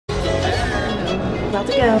about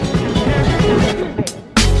to go.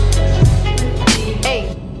 Hey.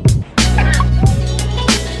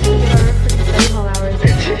 Study hall hours.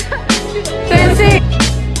 Fancy.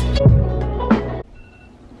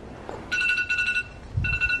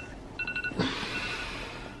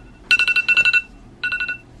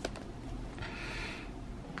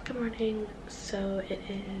 Good morning. So it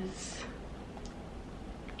is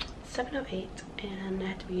 7:08 and I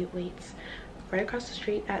had to be at Waits right across the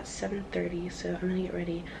street at 7:30, so I'm gonna get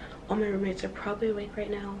ready. All my roommates are probably awake right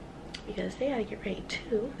now because they gotta get ready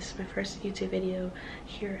too. This is my first YouTube video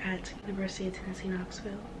here at University of Tennessee,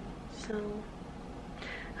 Knoxville, so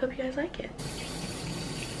hope you guys like it.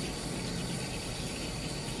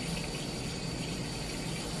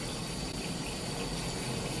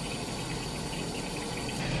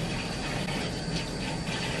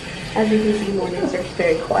 As you can see, mornings are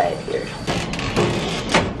very quiet here.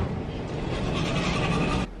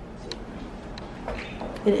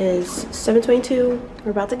 It is 7:22.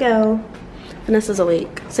 We're about to go. Vanessa's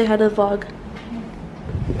awake. Say hi to the vlog.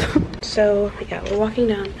 So yeah, we're walking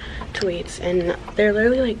down to Waits, and they're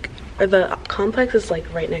literally like, or the complex is like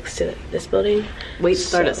right next to this building. Waits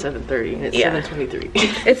start at 7:30 and it's 7:23.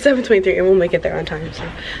 It's 7:23 and we'll make it there on time. So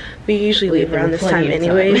we usually leave around this time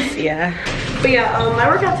anyways. Yeah. But yeah, my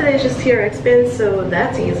workout today is just TRX bands, so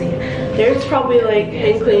that's easy. There's probably like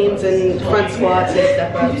hand cleans and front squats and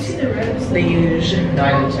step ups. The usual.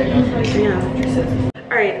 Yeah.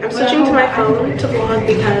 Alright, I'm switching to my phone to vlog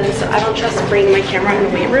because I don't trust bringing my camera in the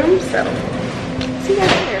weight room, so see you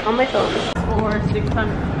guys later on my phone. Or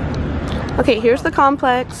 600. Okay, here's the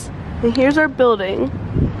complex and here's our building.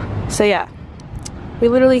 So yeah, we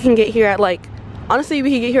literally can get here at like, honestly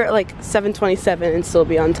we can get here at like 7:27 and still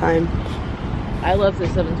be on time. I left at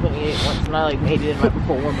 7:28 once and I like made it in right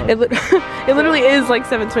before warm-up. It literally is like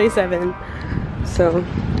 7:27. So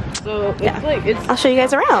yeah, it's like, I'll show you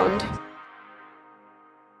guys around.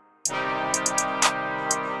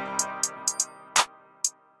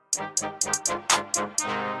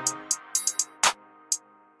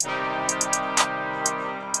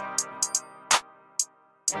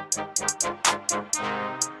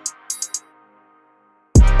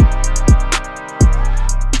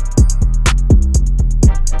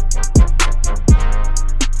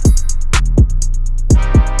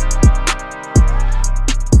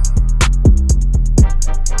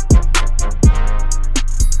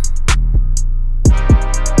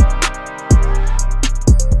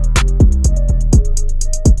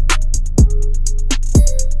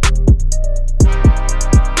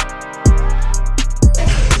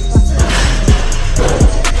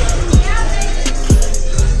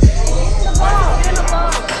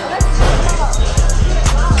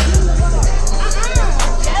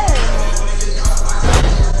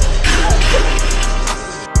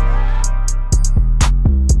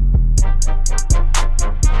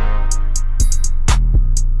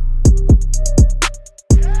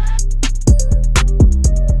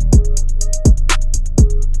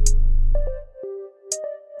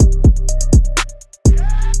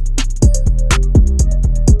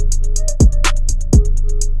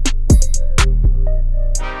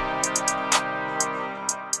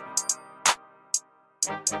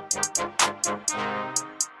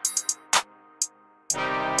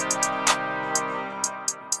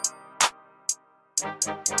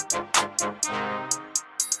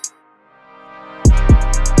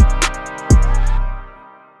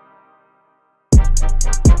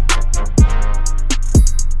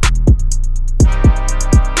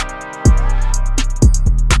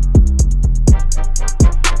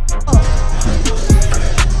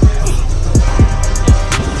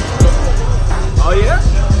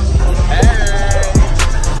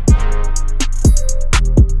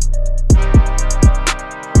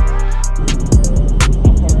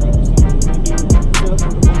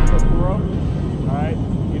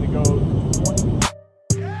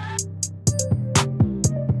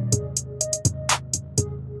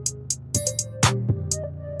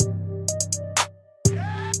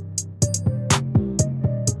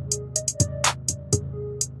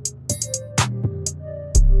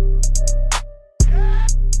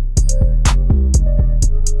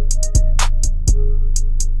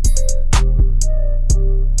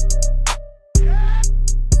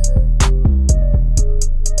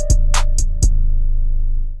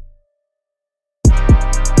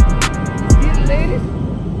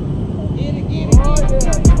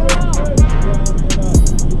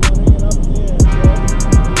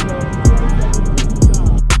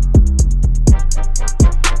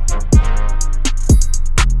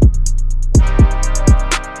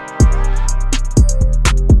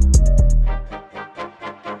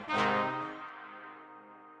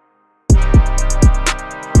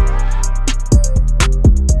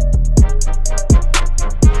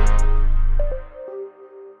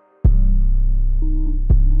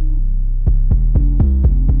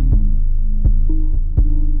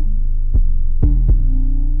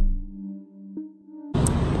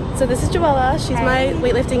 so this is Joella. She's my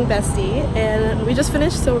weightlifting bestie, and we just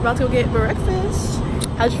finished, so we're about to go get breakfast.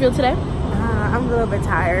 How'd you feel today? I'm a little bit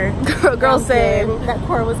tired. Girl, same. That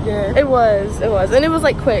core was good. It was, and it was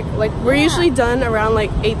like quick. Like we're usually done around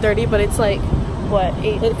like 8:30, but it's like what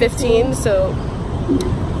 8:15, so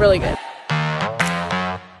really good.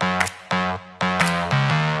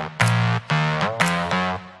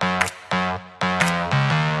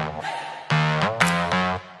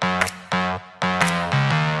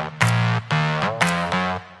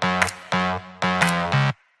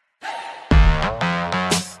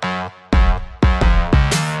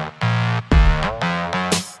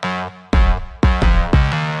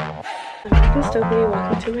 Stokely,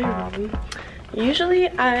 walking to my room. Usually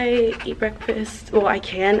I eat breakfast, well I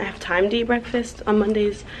have time to eat breakfast on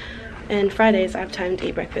Mondays and Fridays. I have time to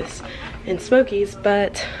eat breakfast in Smokies,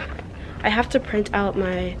 but I have to print out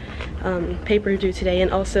my paper due today, and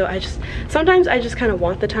also sometimes I just kind of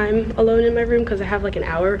want the time alone in my room because I have like an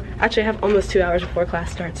hour. Actually I have almost 2 hours before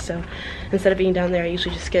class starts, so instead of being down there I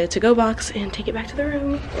usually just get a to-go box and take it back to the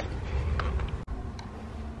room.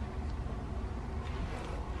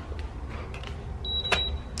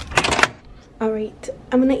 Alright,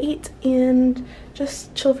 I'm gonna eat and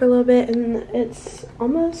just chill for a little bit, and it's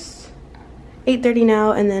almost 8:30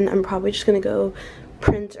 now, and then I'm probably just gonna go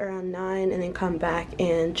print around 9 and then come back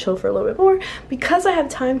and chill for a little bit more because I have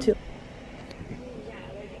time to.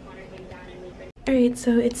 Alright,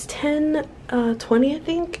 so it's 10:20 I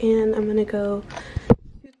think, and I'm gonna go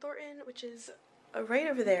to Thornton, which is right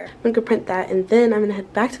over there. I'm gonna go print that, and then I'm gonna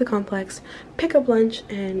head back to the complex, pick up lunch,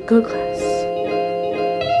 and go to class.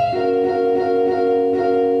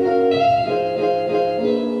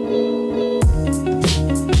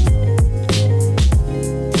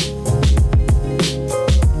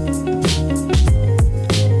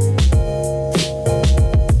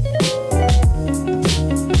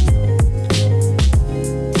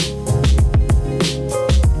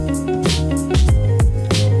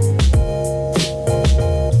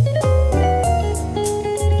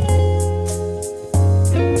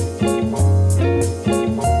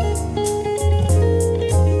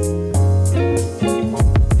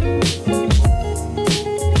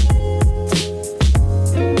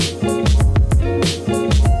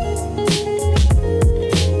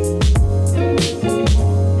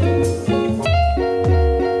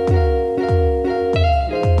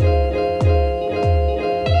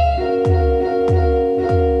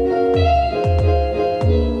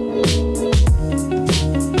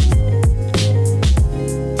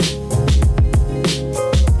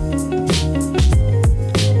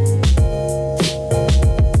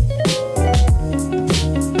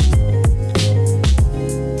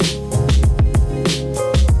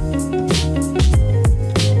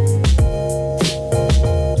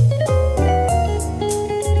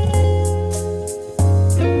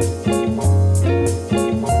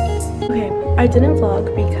 I didn't vlog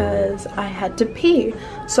because I had to pee,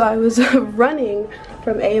 so I was running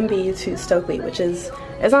from A and B to Stokely, which it's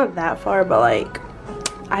not that far, but like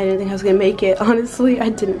I didn't think I was gonna make it. Honestly, I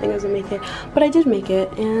didn't think I was gonna make it, but I did make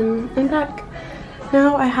it, and I'm back.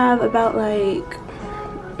 Now I have about like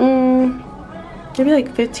maybe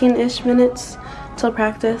like 15-ish minutes till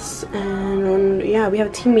practice, and yeah, we have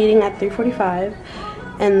a team meeting at 3:45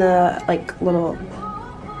 in the like little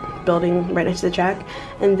building right next to the track,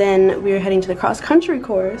 and then we're heading to the cross-country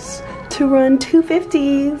course to run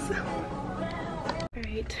 250s.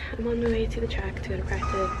 Alright, I'm on my way to the track to go to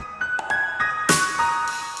practice.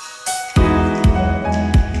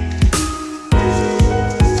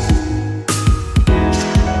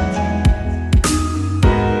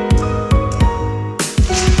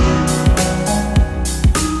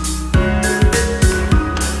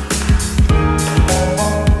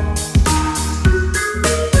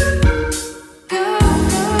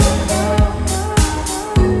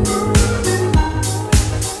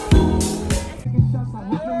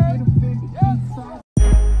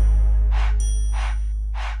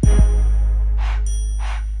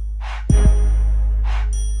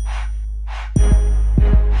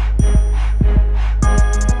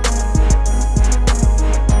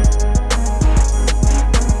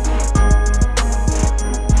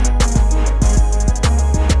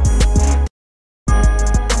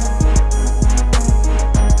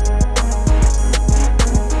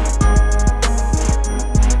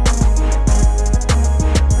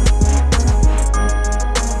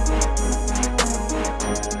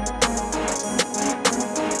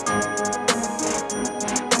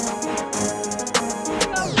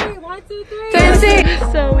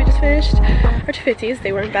 So we just finished our 250s.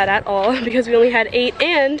 They weren't bad at all because we only had 8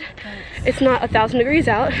 and it's not 1,000 degrees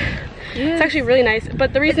out. It's actually really nice.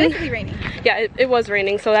 But the reason... It's actually raining. Yeah, it was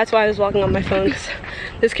raining, so that's why I was vlogging on my phone, because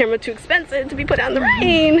this camera too expensive to be put out in the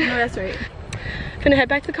rain. No, that's right. Gonna head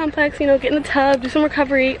back to the complex, you know, get in the tub, do some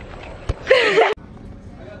recovery.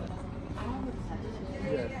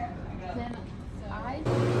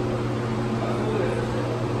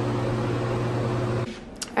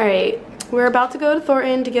 Alright, we're about to go to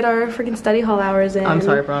Thornton to get our freaking study hall hours in. I'm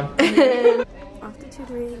sorry, bro. Off to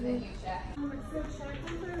tutoring.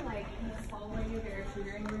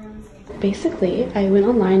 Basically, I went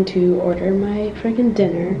online to order my freaking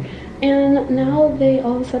dinner, and now they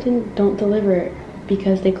all of a sudden don't deliver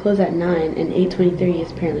because they close at 9 and 8:23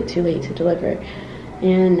 is apparently too late to deliver.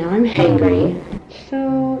 And now I'm hangry.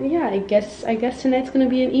 So yeah, I guess tonight's gonna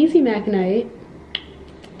be an easy Mac night.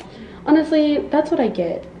 Honestly, that's what I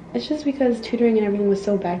get. It's just because tutoring and everything was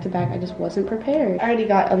so back to back, I just wasn't prepared. I already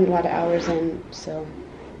got a lot of hours in, so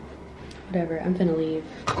whatever, I'm finna leave.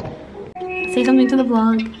 Say something to the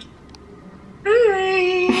vlog.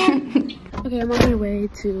 Okay, I'm on my way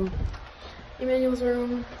to Emmanuel's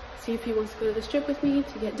room, see if he wants to go to the strip with me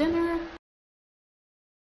to get dinner.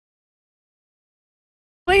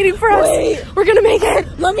 Waiting for us. Wait. We're gonna make it.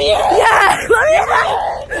 Let me in. Yeah, let me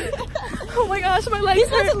in. Oh my gosh, my legs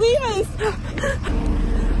hurt. He's about to leave us.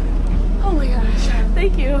 Oh my gosh,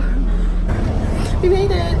 thank you. We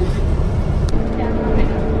made it.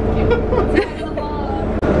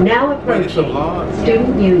 Now approaching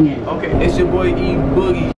Student Union. Okay, it's your boy E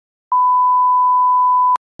Boogie.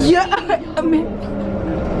 Yeah, I mean,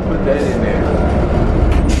 Put that in there.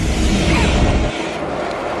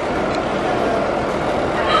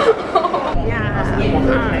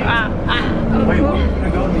 Wait, where are we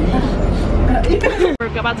gonna go to eat?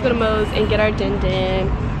 We're about to go to Moe's and get our din din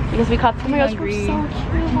because we caught. Oh my gosh, we're so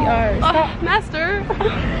cute. we are. Oh, master.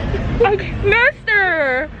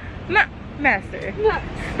 Master. Master.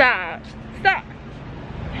 Stop. Stop.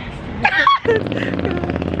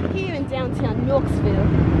 Here in downtown Knoxville,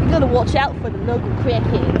 you gotta watch out for the local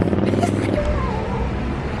crackheads.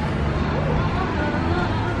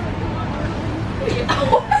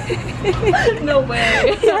 No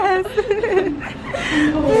way. Yes.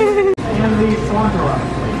 And the cilantro wraps,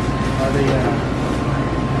 please.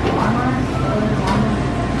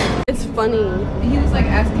 It's funny. He was like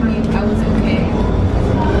asking me if I was okay.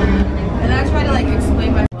 And I tried to like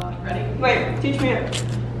explain my ready. Wait, teach me it.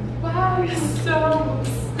 Wow, you're so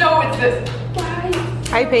it's this. Why?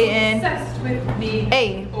 Hi Peyton. Obsessed with me.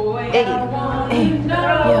 Hey. Boy, hey. Hey.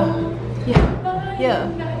 Yeah. Yeah. Yeah.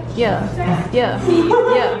 Yeah. Yeah.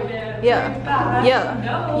 Yeah.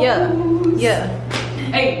 Yeah. Yeah. Yeah.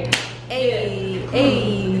 Hey. Hey.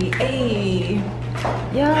 Hey. Hey.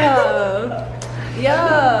 Yeah.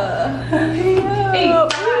 Yeah.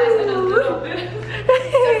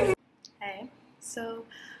 Hey, so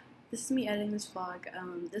this is me editing this vlog.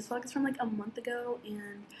 This vlog is from like a month ago,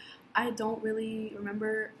 and I don't really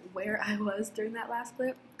remember where I was during that last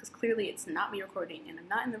clip because clearly it's not me recording and I'm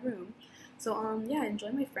not in the room. So yeah, I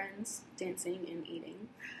enjoyed my friends dancing and eating.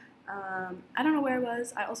 I don't know where I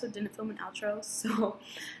was. I also didn't film an outro, so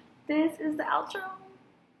this is the outro.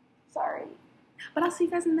 Sorry, but I'll see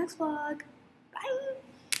you guys in the next vlog.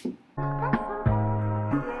 Bye.